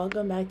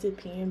Welcome back to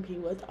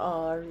PNP with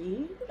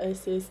Ari.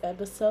 This is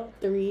episode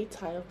 3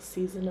 titled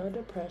Seasonal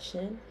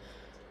Depression.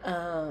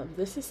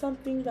 This is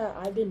something that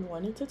I've been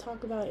wanting to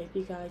talk about. If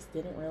you guys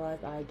didn't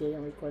realize I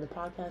didn't record a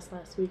podcast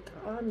last week,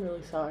 I'm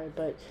really sorry,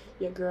 but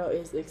your girl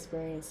is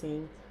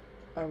experiencing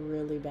a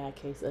really bad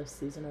case of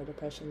seasonal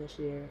depression this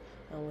year,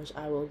 which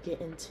I will get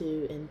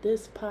into in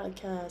this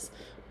podcast.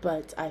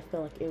 But I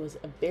feel like it was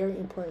a very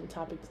important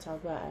topic to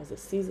talk about as the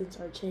seasons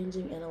are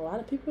changing, and a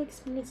lot of people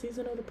experience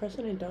seasonal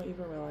depression and don't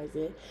even realize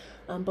it.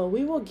 But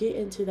we will get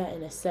into that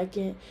in a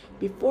second.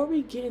 Before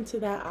we get into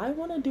that, I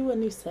want to do a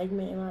new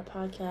segment in my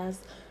podcast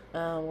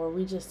where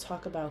we just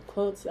talk about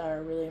quotes that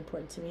are really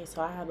important to me.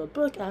 So I have a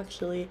book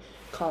actually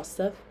called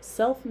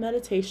Self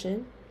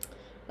Meditation.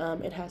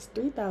 It has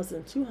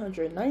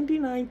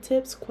 3,299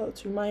 tips,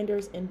 quotes,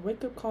 reminders, and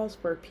wake up calls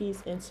for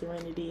peace and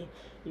serenity.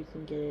 You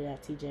can get it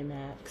at TJ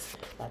Maxx.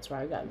 That's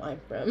where I got mine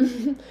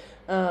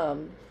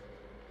from.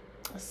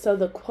 So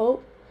the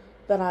quote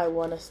that I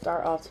want to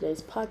start off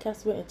today's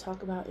podcast with and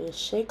talk about is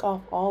shake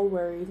off all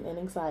worries and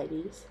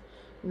anxieties,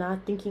 not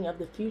thinking of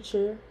the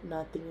future,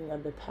 not thinking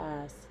of the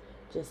past,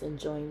 just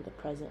enjoying the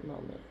present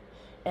moment.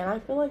 And I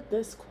feel like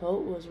this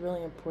quote was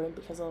really important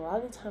because a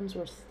lot of the times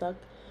we're stuck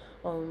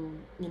on,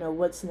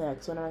 what's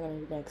next, what am I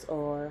going to do next,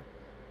 or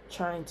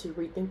trying to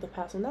rethink the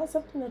past. And that's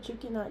something that you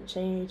cannot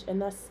change,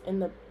 and that's in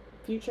the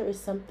future is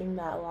something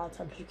that a lot of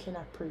times you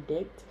cannot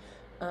predict.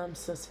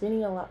 So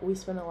we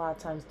spend a lot of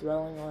times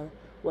dwelling on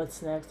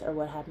what's next or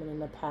what happened in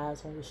the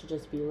past when we should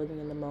just be living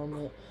in the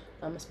moment.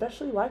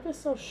 Especially life is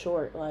so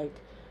short. Like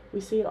we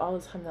see it all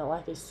the time that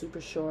life is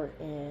super short,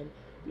 and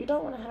you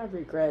don't want to have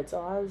regrets. A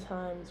lot of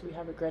times we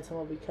have regrets on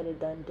what we could have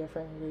done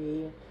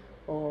differently,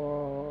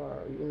 or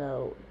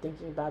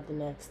thinking about the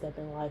next step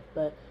in life,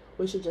 but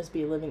we should just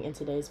be living in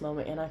today's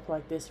moment. And I feel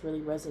like this really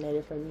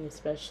resonated for me,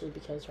 especially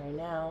because right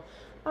now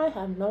I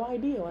have no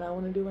idea what I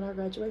want to do when I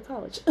graduate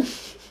college.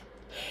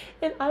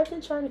 And I've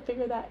been trying to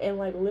figure that, and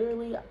like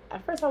literally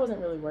at first I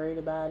wasn't really worried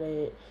about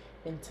it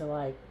until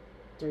like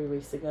 3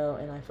 weeks ago,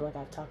 and I feel like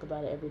I've talked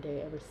about it every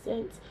day ever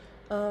since.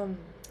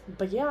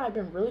 But yeah, I've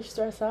been really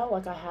stressed out.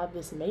 Like I have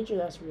this major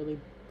that's really,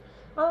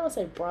 I don't want to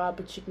say broad,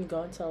 but you can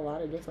go into a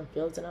lot of different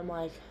fields. And I'm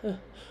like,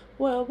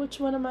 well, which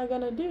one am I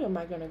going to do? Am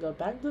I going to go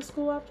back to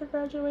school after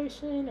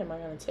graduation? Am I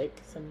going to take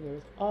some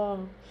years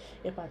off?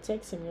 If I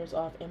take some years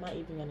off, am I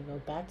even going to go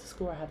back to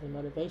school or have the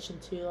motivation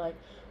to? Like,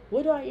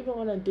 what do I even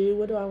want to do?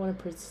 What do I want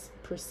to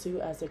pursue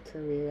as a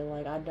career?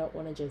 Like, I don't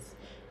want to just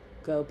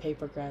go pay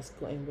for grad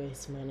school and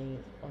waste money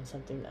on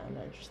something that I'm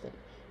not interested in.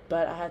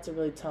 But I had to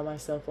really tell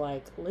myself,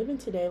 like, living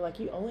today, like,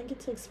 you only get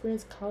to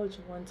experience college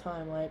one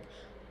time. Like,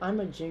 I'm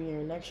a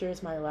junior. Next year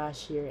is my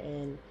last year,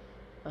 and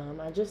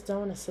I just don't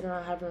want to sit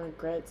around having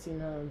regrets,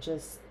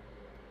 just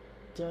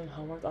doing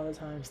homework all the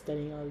time,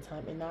 studying all the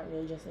time, and not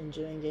really just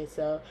enjoying it.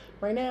 So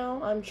right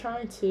now, I'm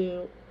trying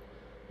to,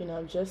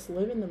 just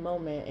live in the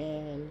moment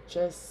and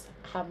just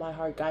have my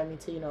heart guide me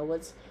to,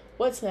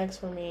 what's next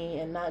for me,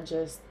 and not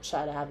just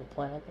try to have a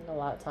plan. I think a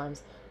lot of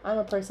times I'm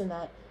a person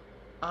that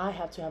I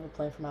have to have a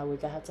plan for my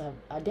week. I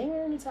dang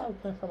near need to have a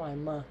plan for my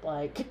month.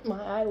 Like,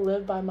 I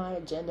live by my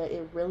agenda.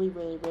 It really,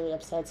 really, really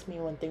upsets me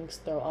when things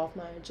throw off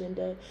my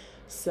agenda.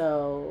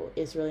 So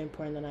it's really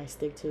important that I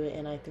stick to it.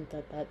 And I think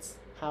that that's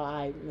how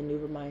I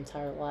maneuver my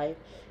entire life.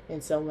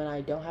 And so when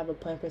I don't have a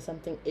plan for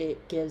something,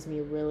 it gives me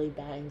really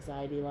bad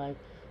anxiety. Like,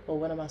 well,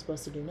 what am I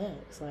supposed to do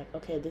next? Like,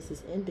 okay, this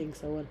is ending.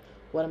 So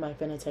what am I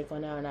going to take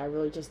on now? And I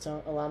really just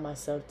don't allow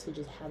myself to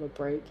just have a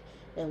break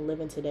and live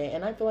in today.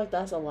 And I feel like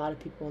that's a lot of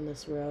people in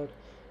this world.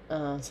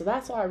 So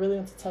that's why I really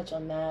want to touch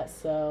on that.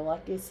 So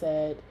like I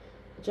said,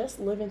 just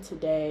live in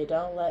today.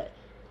 Don't let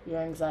your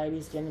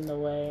anxieties get in the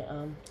way.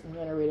 I'm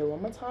going to read it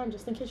one more time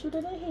just in case you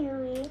didn't hear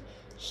it.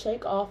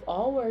 Shake off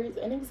all worries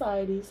and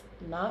anxieties,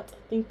 not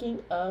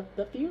thinking of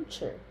the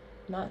future,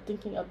 not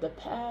thinking of the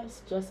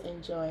past, just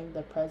enjoying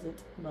the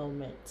present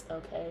moment.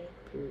 Okay?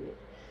 Period.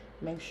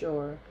 Make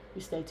sure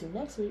you stay tuned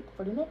next week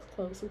for the next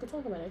quote so we can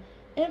talk about it.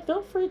 And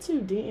feel free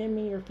to DM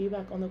me your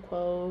feedback on the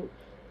quote.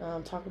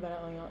 Talk about it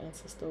on your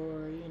Insta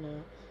story,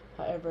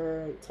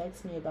 however,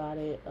 text me about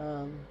it,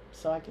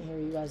 so I can hear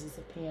you guys'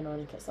 opinion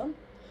on it, because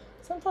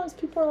sometimes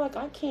people are like,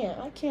 I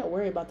can't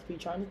worry about the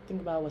future, I need to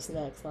think about what's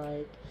next,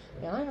 like,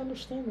 and I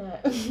understand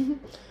that.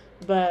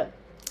 But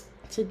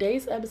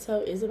today's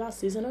episode is about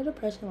seasonal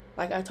depression.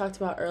 Like I talked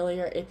about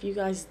earlier, if you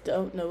guys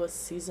don't know what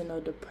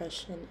seasonal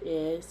depression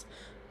is,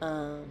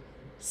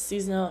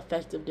 seasonal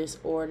affective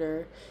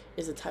disorder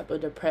is a type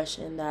of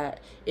depression that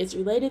it's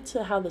related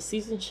to how the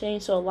seasons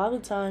change. So a lot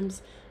of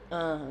times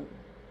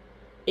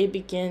it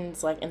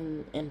begins like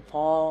in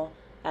fall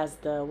as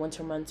the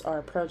winter months are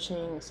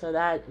approaching. So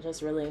that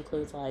just really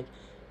includes like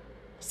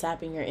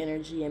sapping your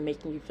energy and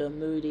making you feel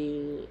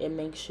moody. It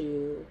makes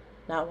you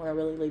not want to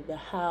really leave the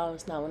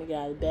house, not want to get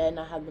out of bed,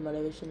 not have the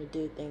motivation to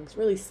do things,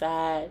 really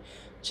sad.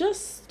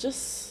 Just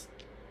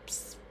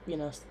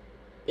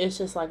it's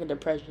just like a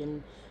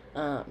depression.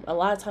 A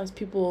lot of times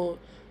people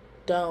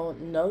don't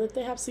know that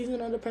they have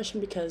seasonal depression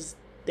because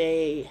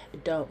they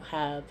don't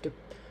have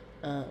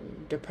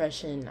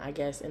depression, I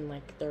guess, in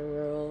like their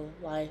real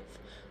life.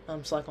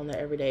 so like on the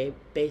everyday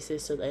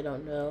basis, so they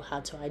don't know how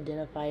to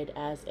identify it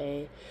as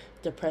a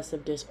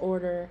depressive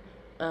disorder.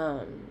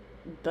 Um,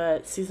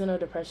 but seasonal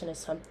depression is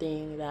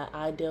something that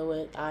I deal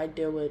with. I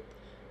deal with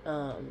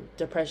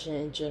depression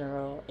in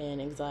general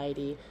and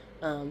anxiety.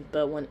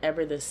 But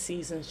whenever the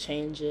season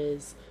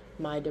changes,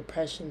 my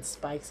depression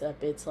spikes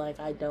up. It's like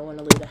I don't want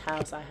to leave the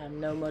house. I have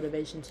no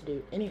motivation to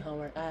do any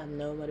homework. I have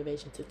no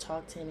motivation to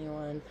talk to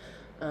anyone.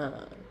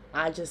 Um,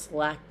 I just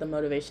lack the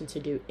motivation to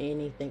do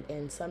anything.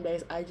 And some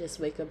days I just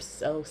wake up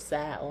so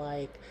sad,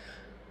 like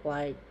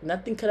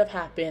nothing could have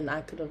happened.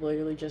 I could have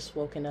literally just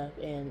woken up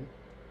and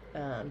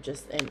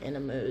just in a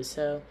mood.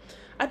 So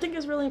I think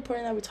it's really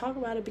important that we talk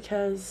about it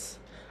because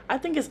I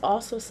think it's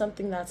also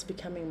something that's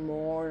becoming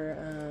more,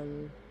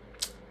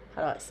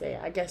 how do I say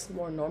it? I guess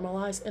more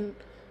normalized in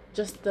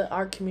just the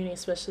art community,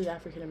 especially the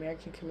African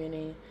American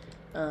community.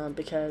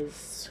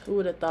 Because who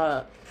would have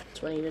thought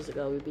 20 years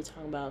ago we'd be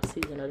talking about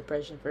seasonal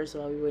depression? First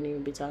of all, we wouldn't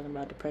even be talking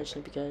about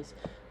depression because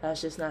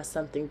that's just not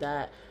something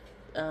that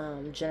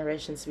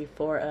generations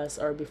before us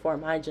or before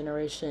my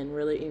generation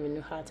really even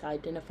knew how to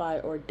identify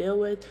or deal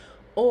with,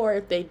 or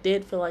if they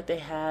did feel like they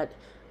had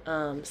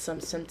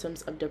some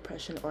symptoms of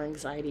depression or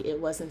anxiety,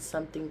 it wasn't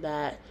something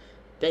that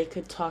they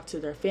could talk to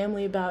their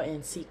family about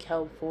and seek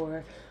help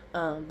for.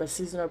 But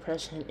seasonal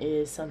depression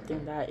is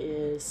something that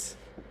is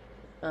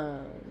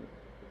um,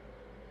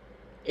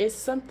 it's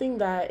something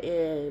that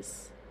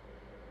is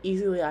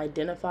easily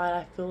identified,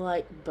 I feel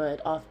like,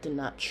 but often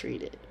not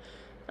treated,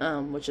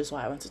 which is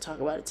why I want to talk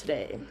about it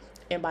today.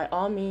 And by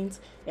all means,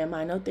 am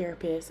I no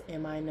therapist?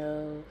 Am I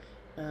no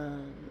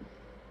um,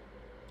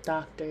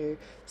 doctor?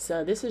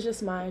 So this is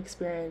just my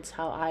experience,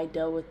 how I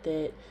dealt with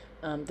it.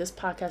 This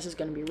podcast is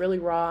going to be really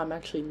raw. I'm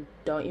actually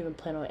don't even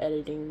plan on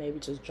editing, maybe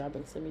just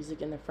dropping some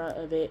music in the front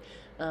of it,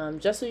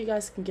 just so you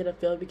guys can get a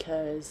feel,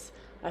 because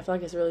I feel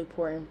like it's really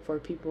important for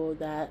people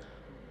that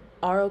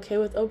are okay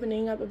with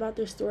opening up about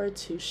their story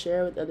to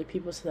share with other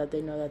people so that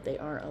they know that they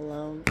aren't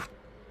alone.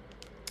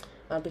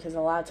 Because a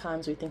lot of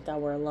times we think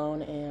that we're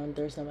alone and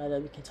there's nobody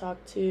that we can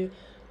talk to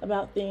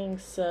about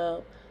things.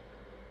 So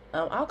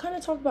I'll kind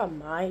of talk about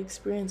my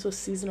experience with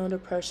seasonal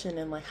depression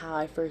and like how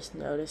I first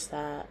noticed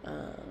that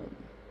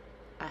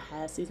I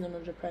had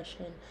seasonal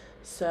depression.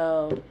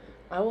 So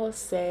I will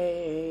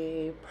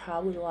say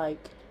probably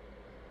like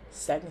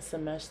second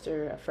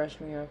semester of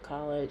freshman year of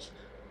college,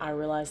 I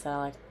realized that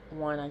like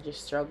one, I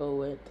just struggle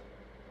with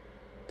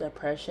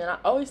depression. I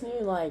always knew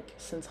like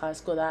since high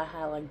school that I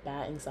had like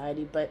bad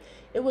anxiety, but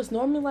it was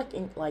normally like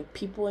like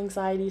people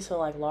anxiety, so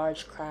like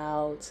large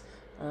crowds,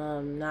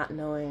 not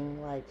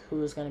knowing like who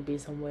was gonna be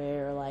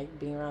somewhere or like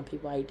being around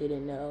people I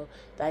didn't know.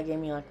 That gave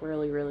me like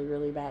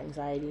really bad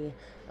anxiety.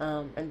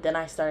 And then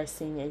I started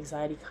seeing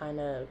anxiety kind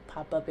of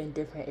pop up in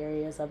different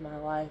areas of my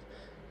life.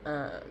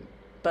 Um,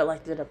 but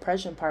like the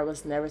depression part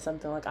was never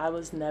something like I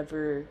was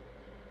never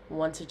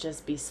one to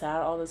just be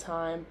sad all the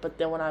time. But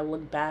then when I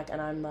look back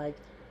and I'm like,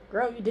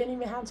 girl, you didn't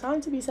even have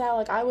time to be sad.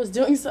 Like I was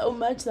doing so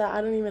much that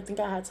I don't even think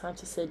I had time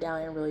to sit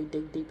down and really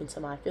dig deep into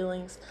my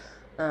feelings.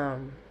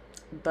 Um,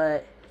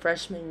 but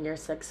freshman year,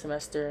 second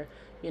semester,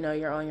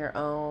 you're on your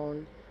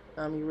own.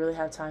 You really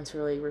have time to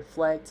really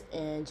reflect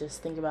and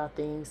just think about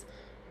things.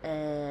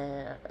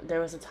 And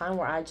there was a time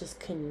where I just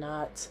could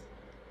not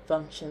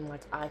function.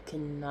 Like I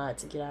could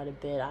not get out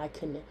of bed.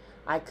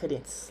 I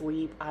couldn't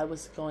sleep. I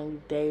was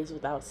going days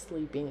without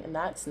sleeping, and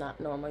that's not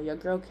normal. Your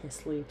girl can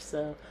sleep,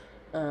 so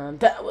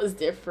that was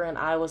different.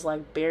 I was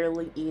like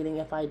barely eating.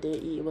 If I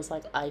did eat, it was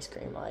like ice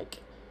cream, like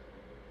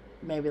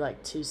maybe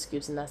like 2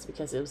 scoops, and that's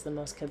because it was the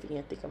most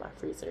convenient thing in my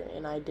freezer,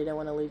 and I didn't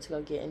want to leave to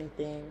go get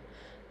anything.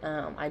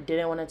 I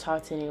didn't want to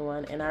talk to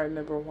anyone, and I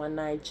remember one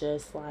night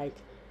just like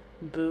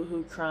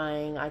boo-hoo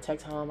crying. I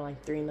texted home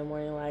like 3 in the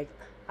morning, like,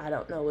 I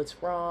don't know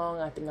what's wrong.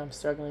 I think I'm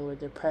struggling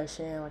with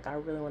depression. Like, I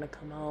really want to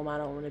come home. I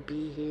don't want to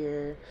be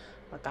here.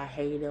 Like, I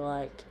hate it.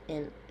 Like,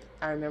 and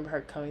I remember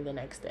her coming the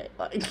next day.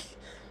 Like,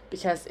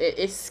 because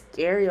it's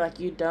scary. Like,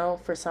 you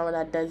don't, for someone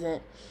that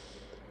doesn't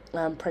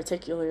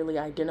particularly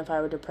identify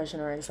with depression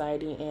or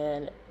anxiety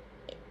and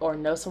or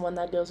know someone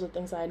that deals with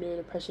anxiety or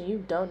depression,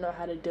 you don't know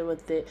how to deal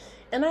with it.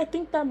 And I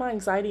think that my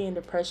anxiety and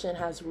depression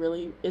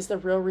is the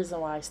real reason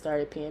why I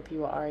started PNP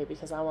with Ari,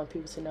 because I want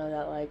people to know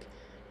that like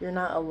you're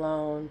not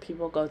alone.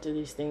 People go through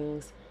these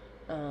things.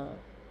 Uh,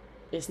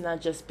 it's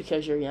not just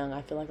because you're young.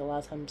 I feel like a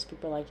lot of times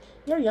people are like,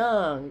 you're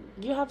young,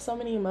 you have so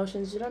many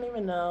emotions, you don't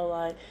even know,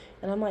 like,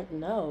 and I'm like,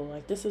 no,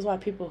 like this is why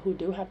people who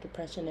do have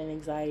depression and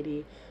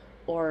anxiety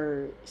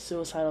or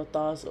suicidal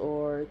thoughts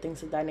or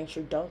things of that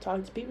nature don't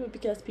talk to people,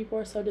 because people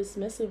are so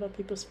dismissive of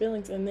people's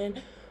feelings. And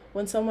then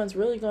when someone's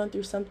really going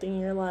through something,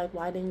 you're like,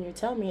 why didn't you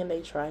tell me? And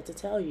they try to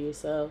tell you.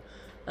 So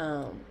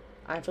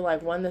I feel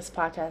like one, this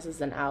podcast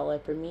is an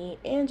outlet for me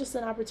and just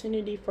an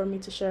opportunity for me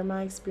to share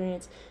my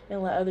experience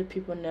and let other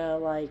people know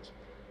like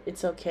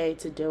it's okay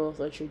to deal with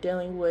what you're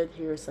dealing with.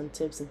 Here are some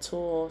tips and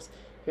tools.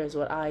 Here's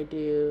what I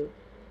do.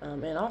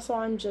 And also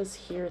I'm just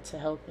here to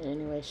help in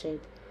any way,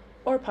 shape,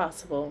 or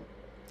possible.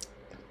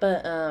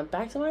 But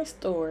back to my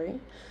story.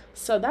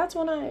 So that's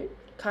when I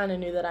kind of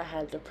knew that I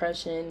had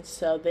depression.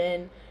 So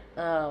then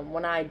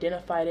When I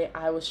identified it,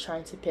 I was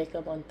trying to pick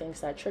up on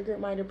things that triggered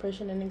my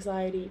depression and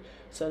anxiety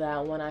so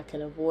that when I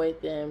could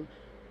avoid them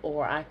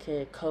or I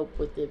could cope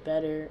with it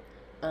better.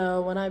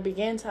 When I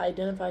began to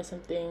identify some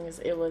things,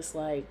 it was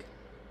like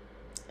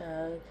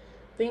uh,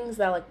 things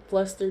that like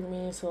flustered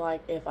me. So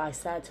like if I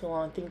sat too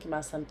long thinking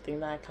about something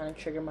that kind of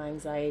triggered my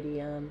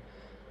anxiety,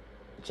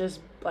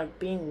 just like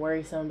being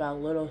worrisome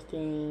about little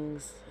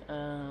things.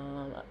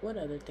 What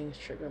other things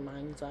trigger my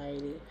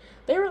anxiety?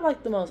 They were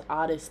like the most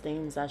oddest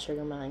things that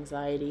trigger my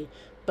anxiety.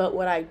 But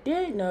what I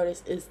did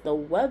notice is the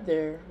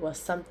weather was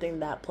something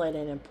that played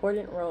an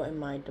important role in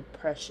my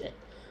depression.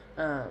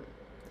 Um,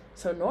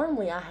 so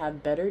normally I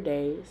have better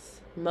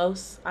days.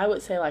 I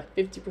would say like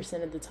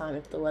 50% of the time,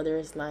 if the weather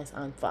is nice,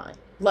 I'm fine.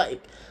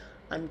 Like,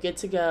 I'm good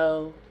to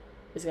go.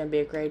 It's going to be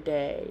a great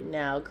day.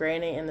 Now,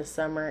 granted, in the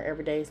summer,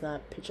 every day is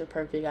not picture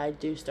perfect. I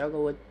do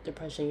struggle with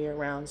depression year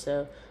round.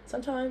 So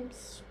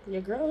sometimes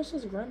your girl is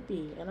just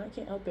grumpy and I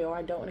can't help it, or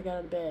I don't want to get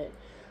out of bed.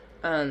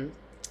 Um,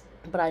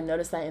 but I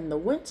noticed that in the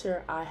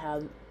winter, I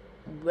have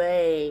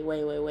way,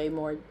 way, way, way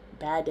more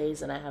bad days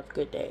than I have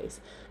good days,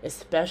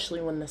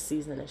 especially when the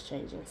season is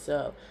changing.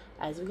 So,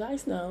 as you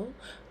guys know,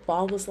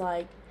 fall was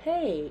like,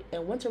 hey,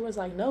 and winter was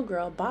like, no,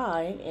 girl,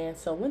 bye. And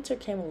so, winter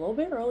came a little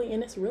bit early,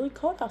 and it's really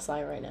cold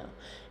outside right now.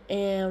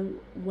 And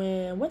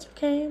when winter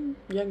came,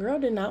 your girl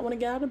did not want to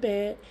get out of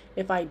bed.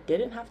 If I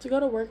didn't have to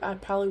go to work, I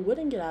probably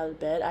wouldn't get out of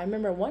bed. I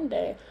remember one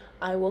day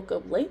I woke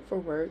up late for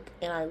work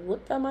and I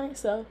looked at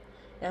myself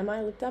and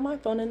I looked at my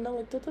phone and I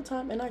looked at the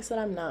time and I said,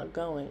 I'm not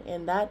going.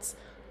 And that's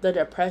the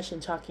depression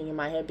talking in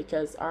my head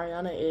because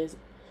Ariana is,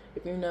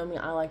 if you know me,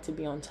 I like to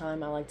be on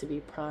time. I like to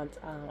be prompt.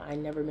 I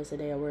never miss a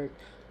day of work.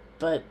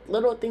 But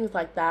little things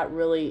like that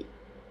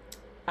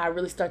I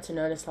really start to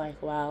notice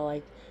like, wow,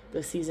 like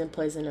the season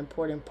plays an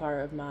important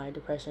part of my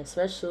depression,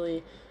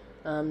 especially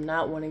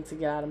not wanting to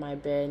get out of my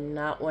bed,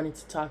 not wanting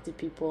to talk to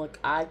people. Like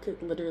I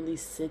could literally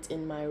sit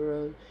in my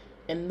room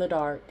in the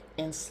dark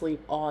and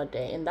sleep all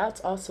day. And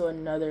that's also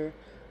another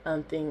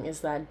thing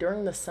is that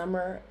during the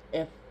summer,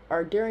 if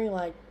or during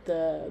like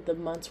the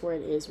months where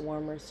it is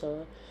warmer,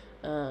 so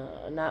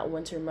not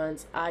winter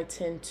months, I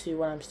tend to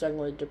when I'm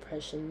struggling with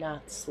depression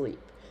not sleep.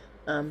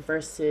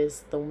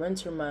 Versus the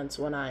winter months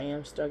when I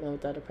am struggling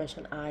with that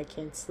depression, I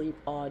can sleep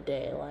all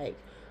day. Like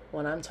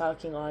when I'm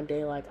talking all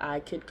day, like I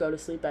could go to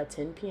sleep at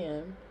 10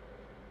 p.m.,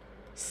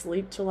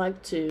 sleep till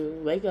like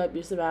 2, wake up,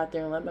 use the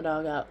bathroom, let my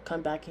dog out,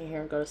 come back in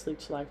here and go to sleep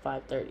till like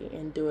 5:30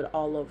 and do it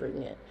all over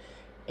again.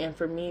 And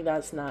for me,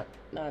 that's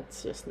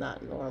just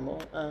not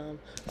normal.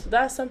 So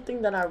that's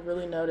something that I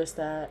really noticed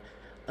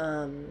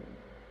um,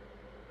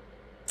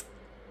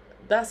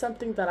 that's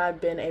something that I've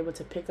been able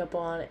to pick up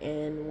on.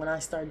 And when I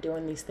start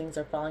doing these things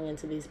or falling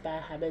into these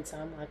bad habits,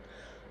 I'm like,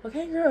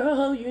 okay,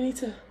 girl, you need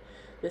to.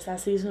 This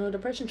has seasonal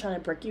depression trying to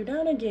break you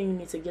down again. You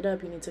need to get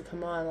up. You need to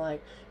come on.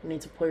 Like, you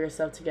need to pull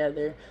yourself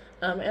together.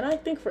 And I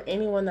think for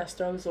anyone that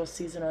struggles with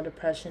seasonal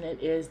depression,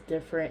 it is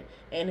different.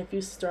 And if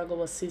you struggle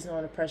with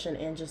seasonal depression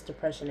and just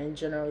depression in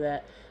general,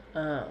 that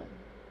um,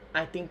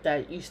 I think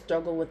that you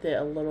struggle with it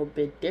a little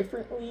bit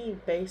differently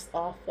based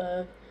off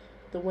of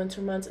the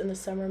winter months and the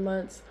summer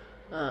months.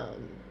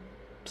 Um,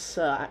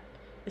 so I,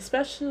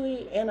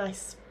 especially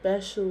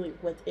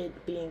with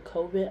it being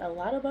COVID, a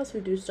lot of us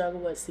who do struggle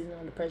with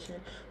seasonal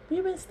depression,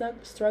 we've been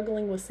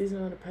struggling with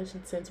seasonal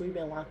depression since we've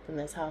been locked in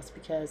this house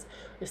because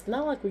it's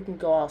not like we can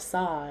go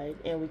outside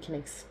and we can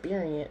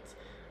experience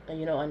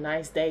a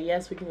nice day.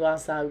 Yes, we can go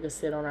outside, we can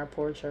sit on our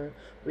porch, or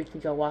we can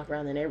go walk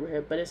around the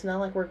neighborhood, but it's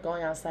not like we're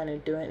going outside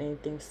and doing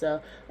anything.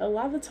 So a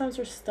lot of the times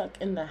we're stuck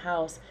in the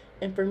house.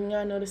 And for me,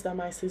 I noticed that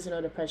my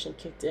seasonal depression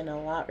kicked in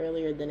a lot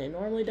earlier than it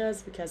normally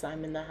does because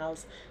I'm in the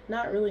house,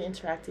 not really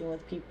interacting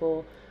with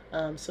people.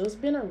 So it's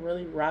been a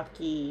really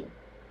rocky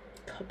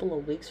couple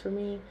of weeks for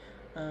me.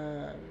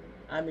 Um,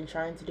 I've been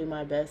trying to do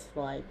my best,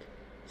 like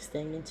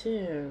staying in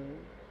tune,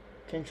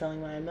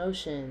 controlling my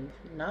emotions,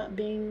 not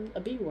being a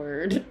B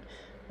word,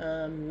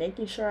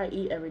 making sure I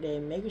eat every day,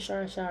 making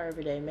sure I shower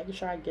every day, making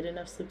sure I get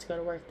enough sleep to go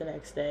to work the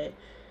next day,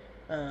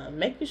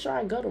 making sure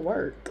I go to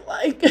work.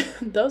 Like,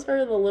 those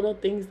are the little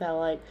things that,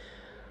 like,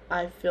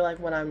 I feel like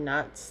when I'm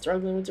not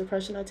struggling with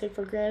depression, I take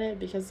for granted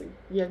because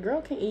your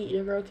girl can eat,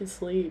 your girl can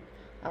sleep.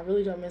 I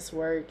really don't miss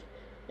work.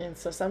 And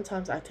so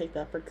sometimes I take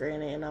that for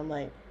granted and I'm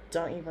like,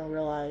 don't even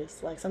realize.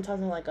 Like,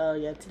 sometimes I'm like, oh,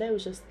 yeah, today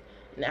was just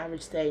an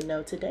average day.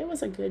 No, today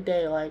was a good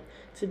day. Like,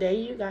 today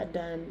you got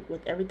done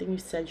with everything you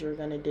said you were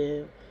going to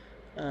do.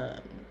 Um,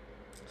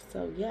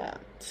 so, yeah.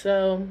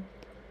 So,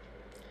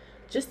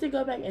 just to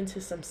go back into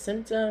some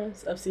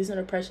symptoms of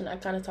seasonal depression, I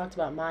kind of talked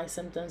about my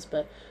symptoms,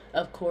 but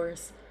of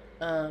course,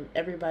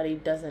 everybody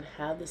doesn't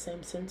have the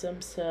same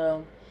symptoms.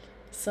 So,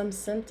 some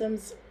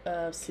symptoms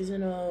of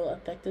seasonal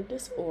affective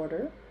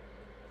disorder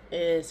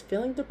is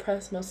feeling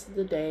depressed most of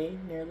the day,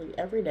 nearly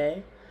every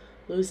day,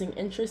 losing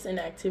interest in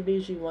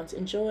activities you once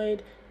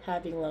enjoyed,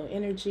 having low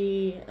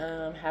energy,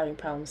 having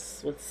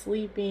problems with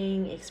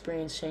sleeping,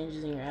 experience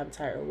changes in your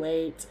appetite or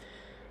weight,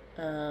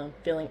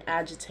 feeling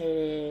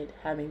agitated,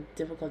 having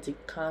difficulty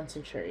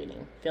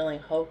concentrating, feeling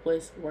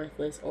hopeless,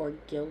 worthless, or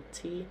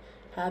guilty,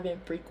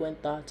 having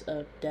frequent thoughts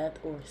of death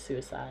or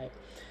suicide.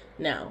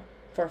 Now,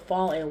 for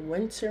fall and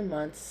winter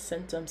months,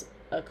 symptoms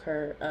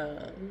occur.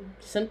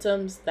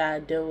 Symptoms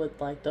that deal with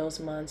like those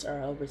months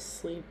are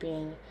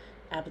oversleeping,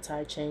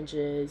 appetite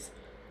changes,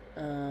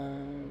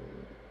 um,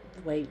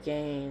 weight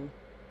gain,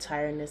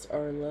 tiredness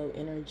or low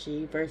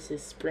energy.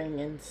 Versus spring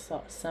and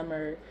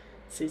summer,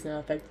 seasonal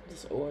affective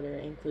disorder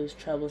includes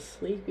trouble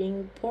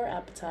sleeping, poor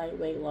appetite,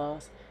 weight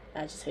loss,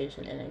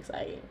 agitation, and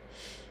anxiety.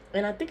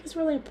 And I think it's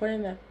really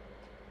important that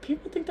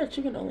people think that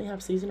you can only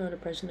have seasonal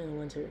depression in the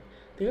winter.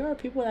 There are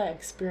people that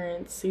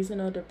experience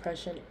seasonal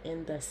depression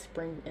in the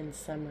spring and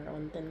summer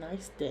on the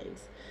nice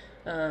days.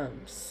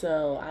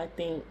 So I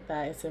think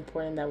that it's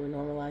important that we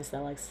normalize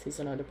that like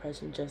seasonal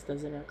depression just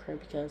doesn't occur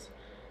because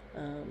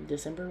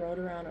December rolled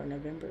around or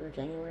November or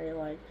January.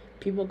 Like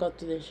people go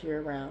through this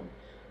year round,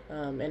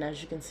 and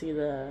as you can see,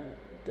 the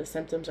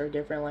symptoms are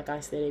different. Like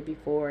I stated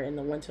before, in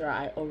the winter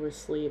I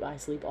oversleep. I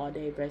sleep all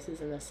day.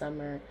 Versus in the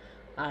summer,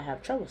 I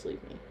have trouble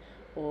sleeping.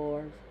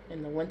 Or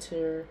in the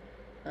winter,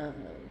 um,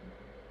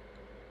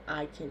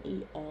 I can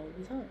eat all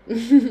the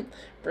time.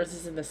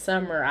 Versus in the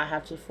summer, I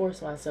have to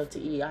force myself to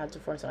eat. I have to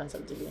force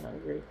myself to be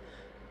hungry.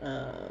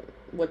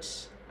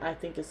 Which I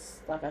think is,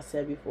 like I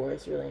said before,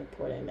 it's really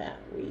important that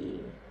we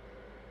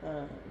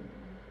um,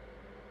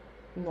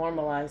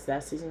 normalize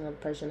that seasonal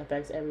depression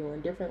affects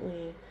everyone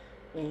differently,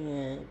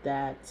 and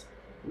that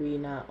we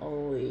not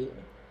only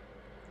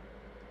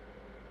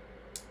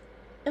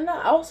and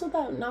that also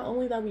that not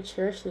only that we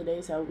cherish the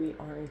days that we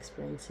aren't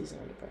experiencing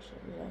seasonal depression.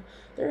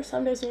 There are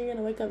some days when you're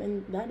gonna wake up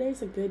and that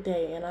day's a good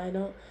day, and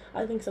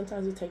I think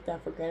sometimes we take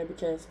that for granted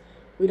because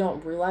we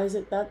don't realize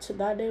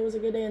that day was a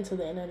good day until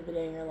the end of the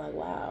day, and you're like,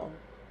 wow,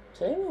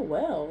 today went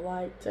well,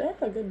 like today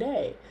had a good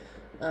day.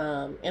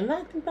 And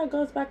I think that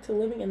goes back to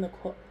living in the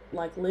quote,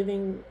 like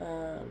living.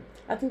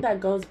 I think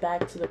that goes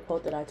back to the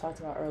quote that I talked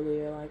about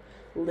earlier, like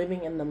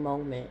living in the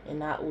moment and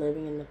not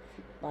living in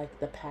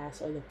the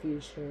past or the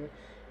future,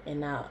 and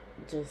not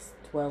just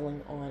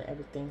dwelling on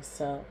everything.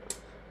 So,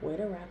 way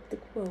to wrap the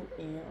quote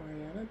in,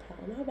 Ariana, pat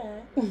on my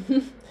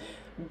back.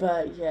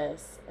 But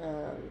yes,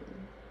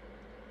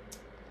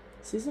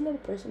 seasonal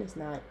depression is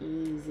not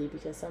easy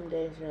because some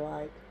days you're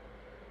like,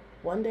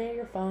 one day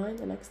you're fine,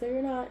 the next day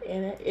you're not,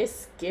 and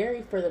it's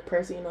scary for the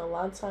person. A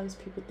lot of times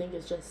people think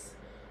it's just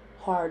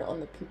hard on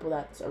the people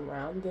that's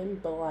around them,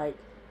 but like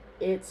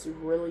it's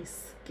really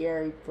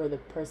scary for the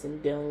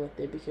person dealing with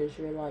it because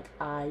you're like,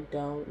 I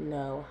don't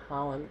know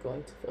how I'm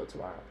going to feel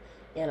tomorrow,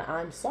 and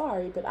I'm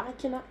sorry, but I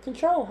cannot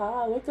control how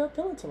I wake up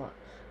feeling tomorrow.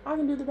 I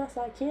can do the best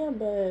I can,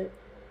 but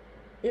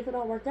if it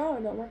don't work out,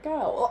 it don't work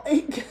out.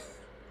 Like,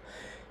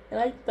 and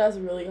I think that's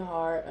really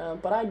hard.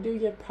 But I do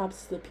give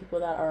props to the people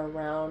that are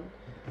around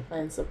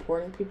and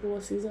supporting people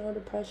with seasonal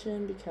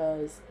depression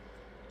because,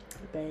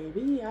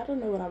 baby, I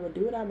don't know what I would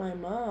do without my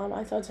mom.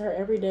 I talk to her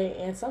every day,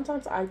 and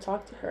sometimes I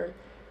talk to her.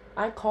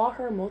 I call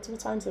her multiple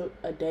times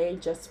a day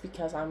just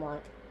because I'm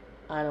like,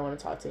 I don't want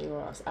to talk to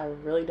anyone else. I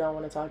really don't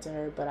want to talk to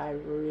her, but I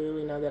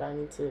really know that I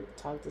need to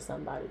talk to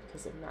somebody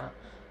because if not,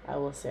 I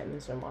will sit in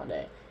this room all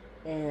day.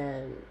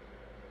 And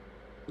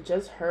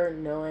just her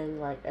knowing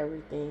like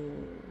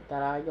everything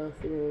that I go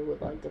through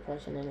with like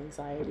depression and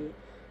anxiety,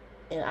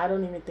 and I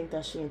don't even think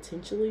that she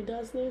intentionally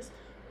does this,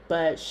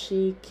 but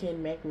she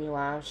can make me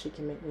laugh, she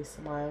can make me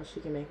smile,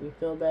 she can make me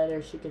feel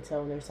better, she can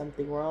tell when there's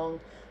something wrong.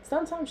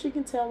 Sometimes she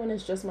can tell when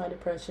it's just my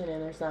depression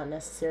and there's not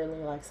necessarily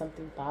like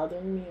something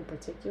bothering me in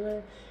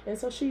particular, and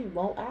so she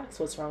won't ask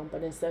what's wrong,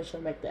 but instead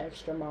she'll make the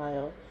extra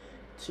mile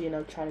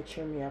to try to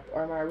cheer me up.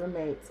 Or my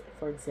roommates,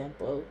 for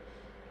example,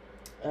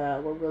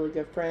 we're really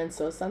good friends,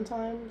 so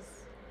sometimes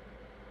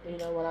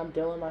when I'm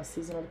dealing with my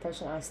seasonal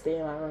depression, I stay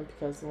in my room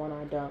because one,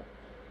 I don't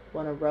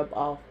want to rub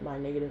off my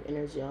negative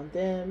energy on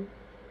them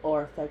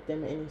or affect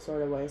them in any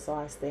sort of way. So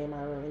I stay in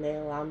my room and they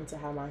allow me to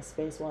have my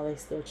space while they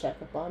still check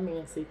up on me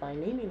and see if I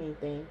need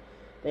anything.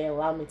 They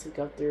allow me to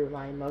go through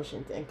my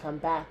emotions and come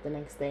back the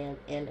next day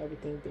and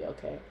everything be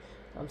okay.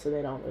 So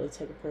they don't really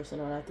take it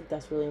personal. And I think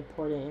that's really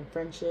important in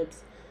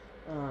friendships,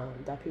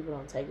 that people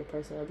don't take it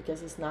personal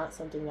because it's not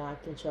something that I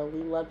control. We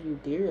love you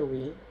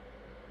dearly.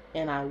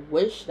 And I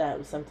wish that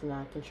was something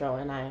that I control.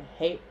 And I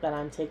hate that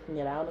I'm taking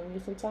it out on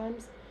you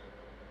sometimes.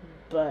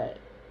 But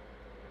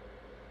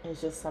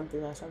it's just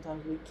something that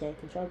sometimes we can't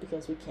control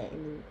because we can't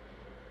even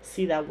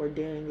see that we're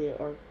doing it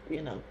or,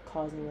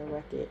 causing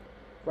a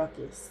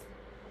ruckus.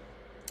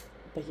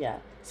 But yeah,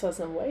 so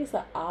some ways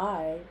that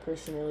I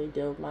personally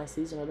deal with my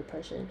seasonal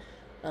depression,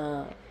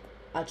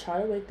 I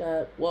try to wake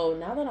up, well,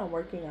 now that I'm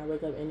working, I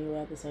wake up anyway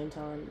at the same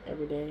time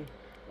every day.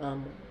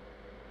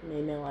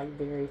 Maybe like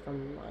vary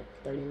from like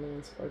 30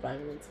 minutes, 45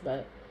 minutes,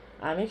 but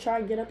I make sure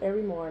I get up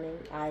every morning.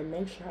 I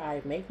make sure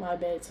I make my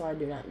bed so I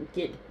do not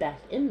get back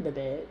in the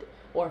bed.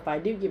 Or if I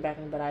do get back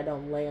in the bed, I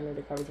don't lay under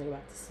the covers and go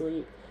back to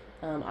sleep.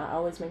 I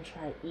always make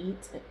sure I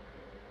eat.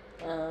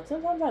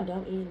 Sometimes I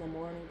don't eat in the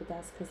morning, but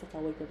that's because I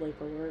wake up late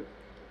for work.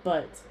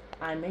 But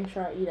I make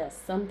sure I eat at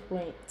some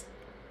point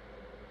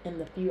in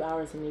the few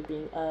hours of me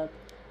being up.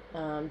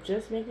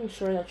 Just making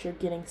sure that you're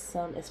getting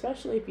some,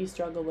 especially if you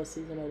struggle with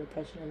seasonal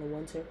depression in the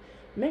winter,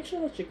 make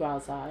sure that you go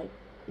outside.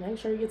 Make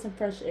sure you get some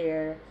fresh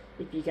air.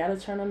 If you gotta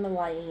turn on the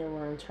light in your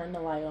room, turn the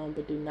light on,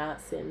 but do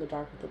not sit in the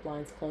dark with the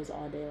blinds closed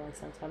all day like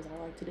sometimes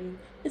I like to do.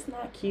 It's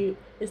not cute.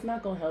 It's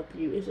not gonna help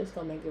you. It's just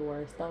gonna make it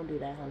worse. Don't do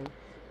that, honey.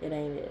 It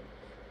ain't it.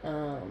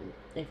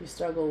 If you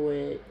struggle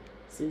with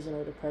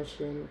seasonal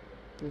depression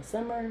in the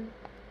summer,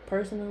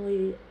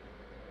 personally,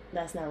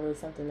 that's not really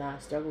something that I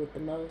struggle with the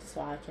most,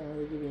 so I can't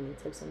really give you any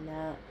tips on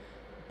that.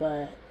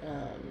 But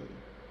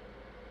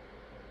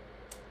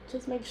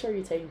just make sure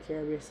you're taking care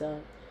of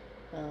yourself.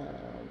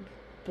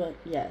 But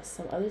yes,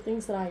 some other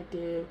things that I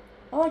do,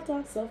 I like to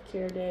have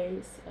self-care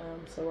days.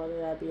 So whether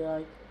that be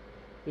like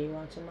me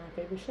watching my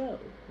favorite show,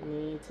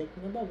 me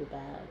taking a bubble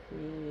bath,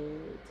 me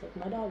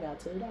taking my dog out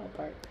to the dog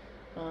park.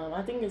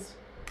 I think it's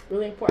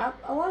really important.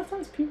 A lot of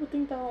times people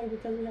think that like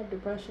because we have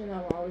depression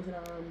that we're always in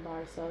our room by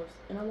ourselves.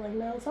 And I'm like,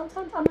 no,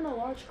 sometimes I'm in a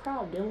large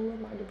crowd dealing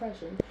with my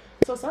depression.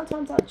 So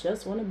sometimes I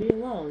just want to be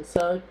alone.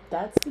 So if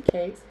that's the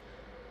case,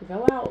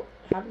 go out,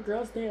 have a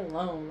girl's day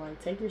alone.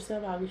 Like, take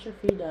yourself out, get your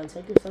feet done,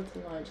 take yourself to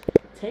lunch.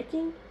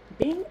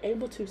 Being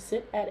able to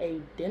sit at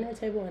a dinner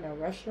table in a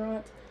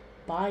restaurant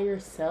by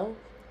yourself,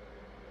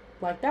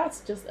 like,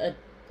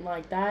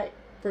 that,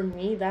 for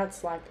me,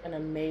 that's, like, an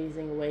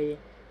amazing way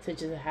to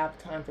just have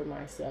time for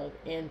myself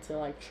and to,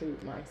 like,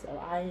 treat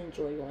myself. I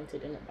enjoy going to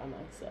dinner by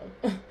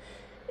myself.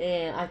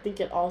 And I think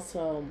it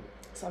also,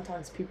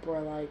 sometimes people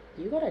are like,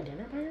 you go to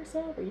dinner by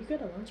yourself or you go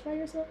to lunch by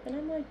yourself? And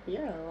I'm like,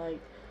 yeah,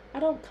 like, I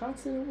don't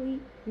constantly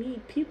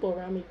need people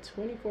around me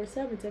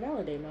 24/7 to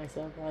validate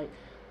myself, like,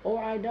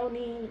 or I don't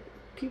need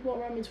people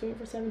around me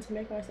 24/7 to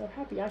make myself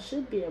happy. I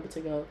should be able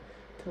to go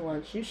to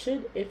lunch. You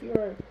should, if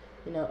you're,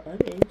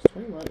 of age,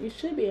 21, you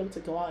should be able to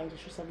go out and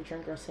get yourself a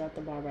drink or sit at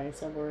the bar by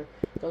yourself or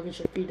go get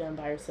your feet done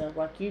by yourself.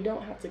 Like, you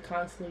don't have to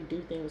constantly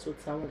do things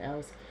with someone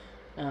else,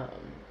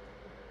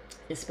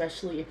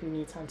 especially if you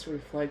need time to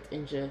reflect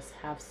and just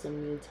have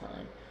some me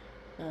time.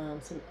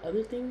 Some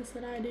other things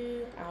that I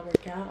do, I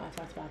work out. I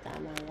talked about that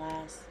in my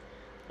last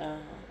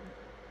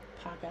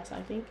podcast,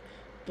 I think.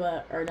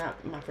 Or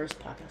not my first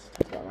podcast.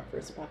 I talked about my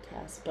first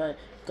podcast. But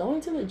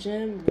going to the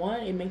gym,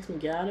 one, it makes me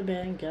get out of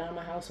bed and get out of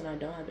my house when I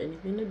don't have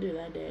anything to do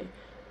that day.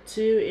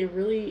 Two, it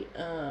really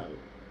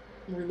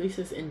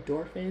releases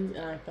endorphins,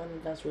 and I found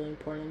that that's really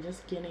important.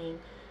 Just getting,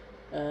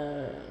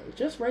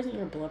 just raising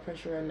your blood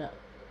pressure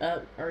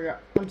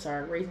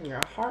raising your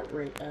heart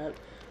rate up.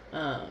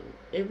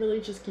 It really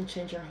just can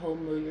change your whole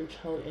mood, your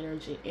whole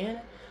energy, and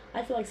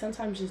I feel like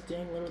sometimes just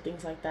doing little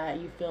things like that,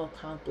 you feel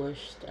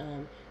accomplished.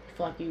 You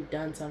feel like you've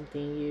done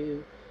something.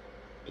 You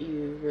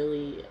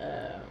really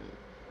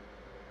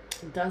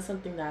done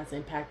something that's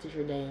impacted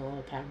your day and will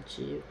impact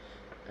you.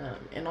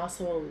 And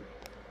also,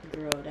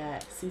 girl,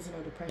 that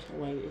seasonal depression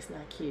weight is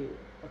not cute.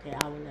 Okay,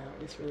 I would know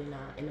it's really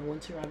not. In the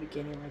winter, I be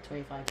gaining like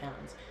 25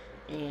 pounds,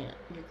 and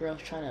your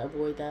girl's trying to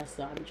avoid that,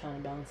 so I be trying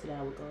to balance it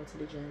out with going to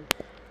the gym.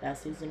 That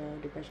seasonal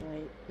depression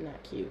weight,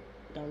 not cute.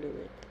 Don't do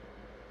it.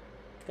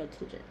 Go to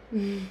the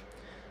gym.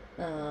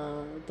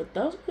 But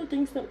those are the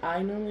things that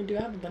I normally do.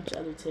 I have a bunch of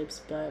other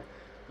tips, but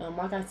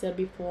like I said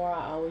before,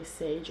 I always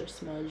sage or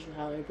smudge,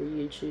 however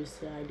you choose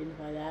to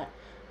identify that.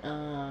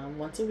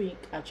 Once a week.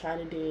 I try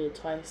to do it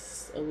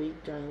twice a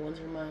week during the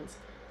winter months.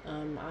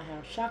 I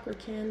have chakra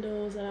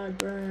candles that I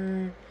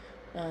burn.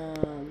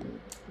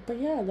 But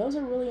yeah, those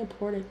are really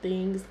important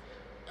things.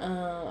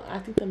 I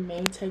think the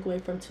main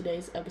takeaway from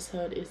today's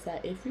episode is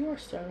that if you are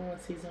struggling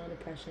with seasonal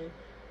depression,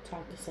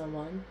 talk to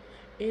someone.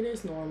 It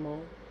is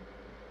normal.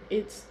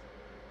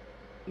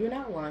 You're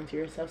not lying to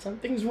yourself.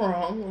 Something's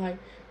wrong. Like,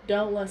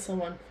 don't let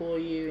someone fool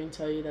you and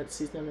tell you that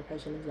seasonal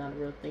depression is not a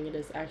real thing. It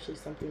is actually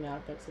something that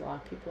affects a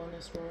lot of people in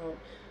this world.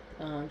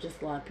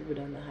 Just a lot of people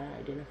don't know how to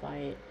identify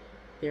it.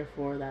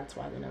 Therefore, that's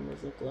why the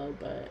numbers look low.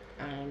 But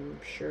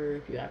I'm sure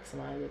if you ask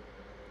somebody, that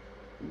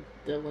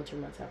the winter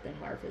months have been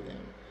hard for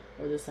them,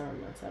 or the summer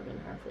months have been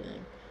hard for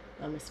them.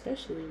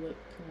 Especially with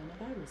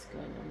coronavirus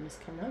going on. This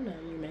corona,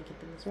 you're making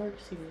things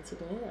worse. You need to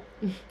go up.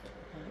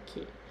 Not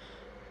cute.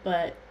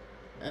 But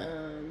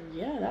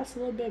yeah, that's a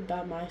little bit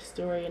about my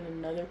story. In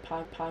another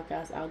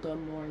podcast, I'll go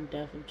more in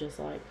depth of just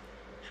like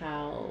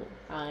how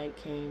I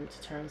came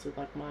to terms with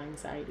like my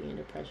anxiety and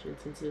depression,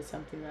 since it's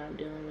something that I'm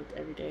dealing with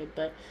every day.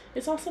 But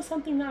it's also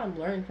something that I'm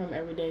learning from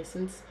every day,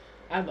 since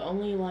I've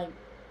only like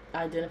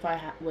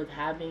identified with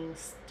having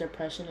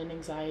depression and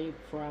anxiety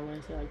for, I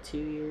want to say, like 2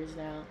 years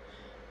now.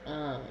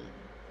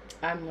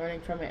 I'm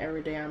learning from it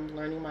every day. I'm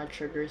learning my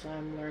triggers.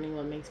 I'm learning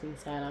what makes me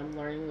sad. I'm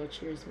learning what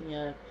cheers me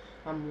up.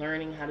 I'm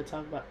learning how to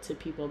talk to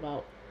people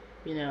about,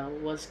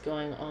 what's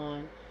going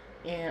on.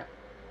 And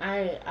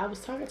I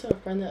was talking to a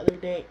friend the other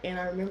day, and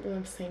I remember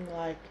them saying,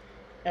 like,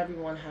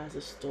 everyone has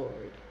a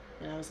story.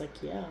 And I was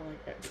like, yeah,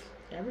 like,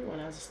 everyone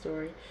has a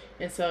story.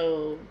 And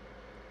so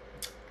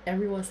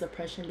everyone's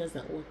depression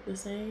doesn't look the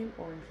same,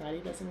 or anxiety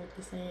doesn't look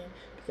the same,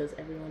 because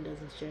everyone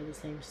doesn't share the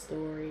same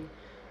story.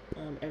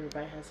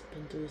 Everybody has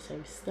been through the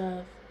same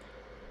stuff.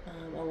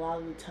 A lot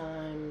of the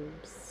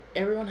times,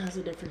 everyone has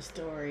a different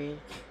story,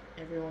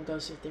 everyone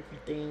goes through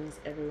different things.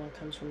 Everyone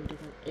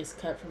is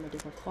cut from a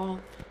different cloth.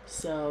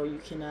 So you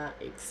cannot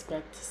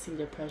expect to see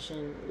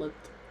depression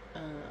looked.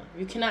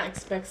 You cannot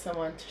expect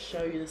someone to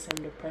show you the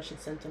same depression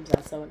symptoms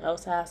that someone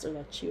else has or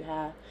that you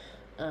have.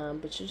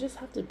 But you just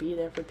have to be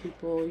there for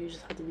people. You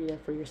just have to be there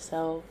for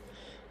yourself.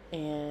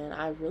 And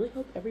I really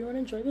hope everyone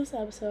enjoyed this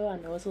episode. I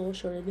know it's a little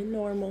shorter than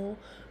normal,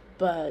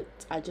 but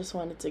I just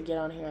wanted to get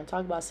on here and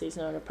talk about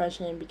seasonal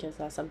depression because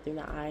that's something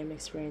that I'm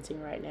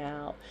experiencing right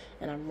now.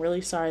 And I'm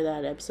really sorry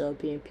that episode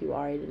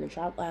PNP didn't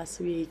drop last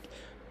week,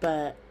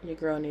 but your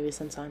girl needed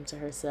some time to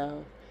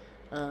herself.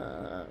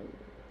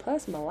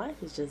 Plus, my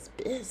life is just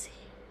busy.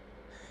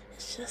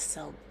 It's just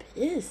so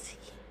busy.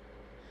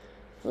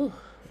 Ooh.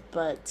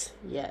 But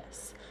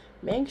yes,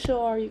 make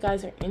sure you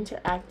guys are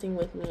interacting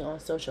with me on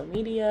social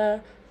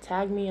media.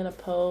 Tag me in a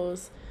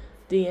post.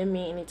 DM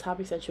me any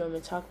topics that you want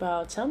me to talk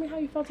about. Tell me how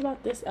you felt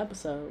about this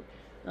episode.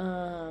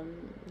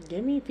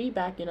 Give me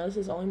feedback. This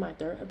is only my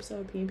third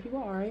episode of PNP with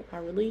Ari. I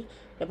really,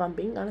 if I'm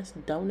being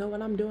honest, don't know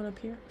what I'm doing up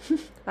here.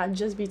 I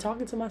just be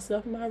talking to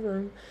myself in my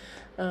room.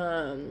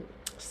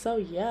 So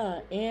yeah,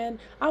 and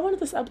I wanted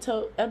this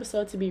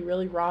episode to be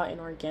really raw and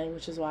organic,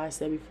 which is why I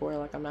said before,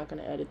 like, I'm not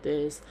gonna edit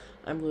this.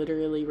 I'm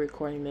literally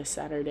recording this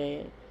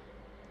Saturday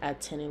at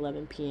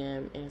 10:11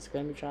 p.m. and it's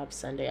gonna be dropped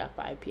Sunday at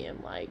 5 p.m.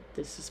 Like,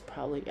 this is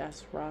probably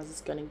as raw as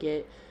it's gonna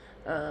get.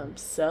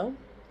 So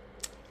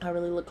I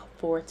really look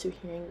forward to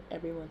hearing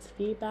everyone's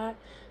feedback.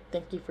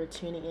 Thank you for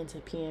tuning into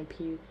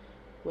PNP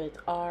with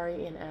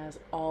Ari, and as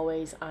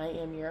always, I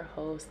am your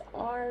host,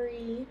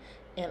 Ari,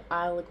 and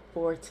I look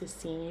forward to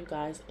seeing you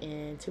guys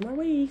in 2 more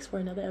weeks for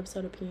another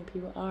episode of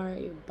PNP with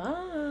Ari.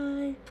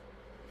 Bye!